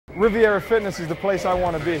Riviera Fitness is the place I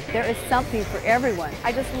want to be. There is something for everyone.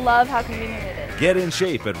 I just love how convenient it is. Get in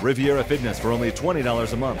shape at Riviera Fitness for only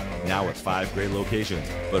 $20 a month. Now with 5 great locations.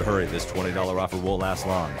 But hurry, this $20 offer won't last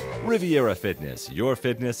long. Riviera Fitness. Your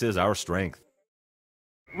fitness is our strength.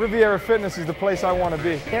 Riviera Fitness is the place I want to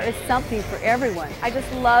be. There is something for everyone. I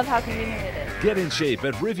just love how convenient it is. Get in shape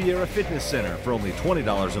at Riviera Fitness Center for only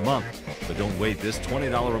 $20 a month. But don't wait, this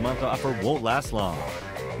 $20 a month offer won't last long.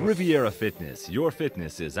 Riviera Fitness. Your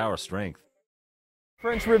fitness is our strength.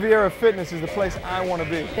 French Riviera Fitness is the place I want to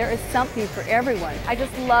be. There is something for everyone. I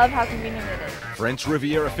just love how convenient it is. French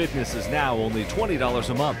Riviera Fitness is now only $20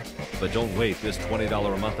 a month. But don't wait, this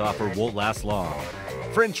 $20 a month offer won't last long.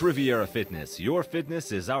 French Riviera Fitness. Your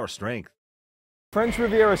fitness is our strength. French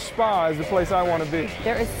Riviera Spa is the place I want to be.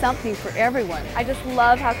 There is something for everyone. I just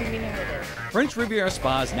love how convenient it is. French Riviera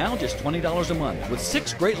Spa is now just $20 a month with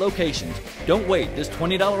 6 great locations. Don't wait, this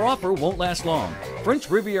 $20 offer won't last long. French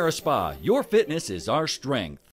Riviera Spa, your fitness is our strength.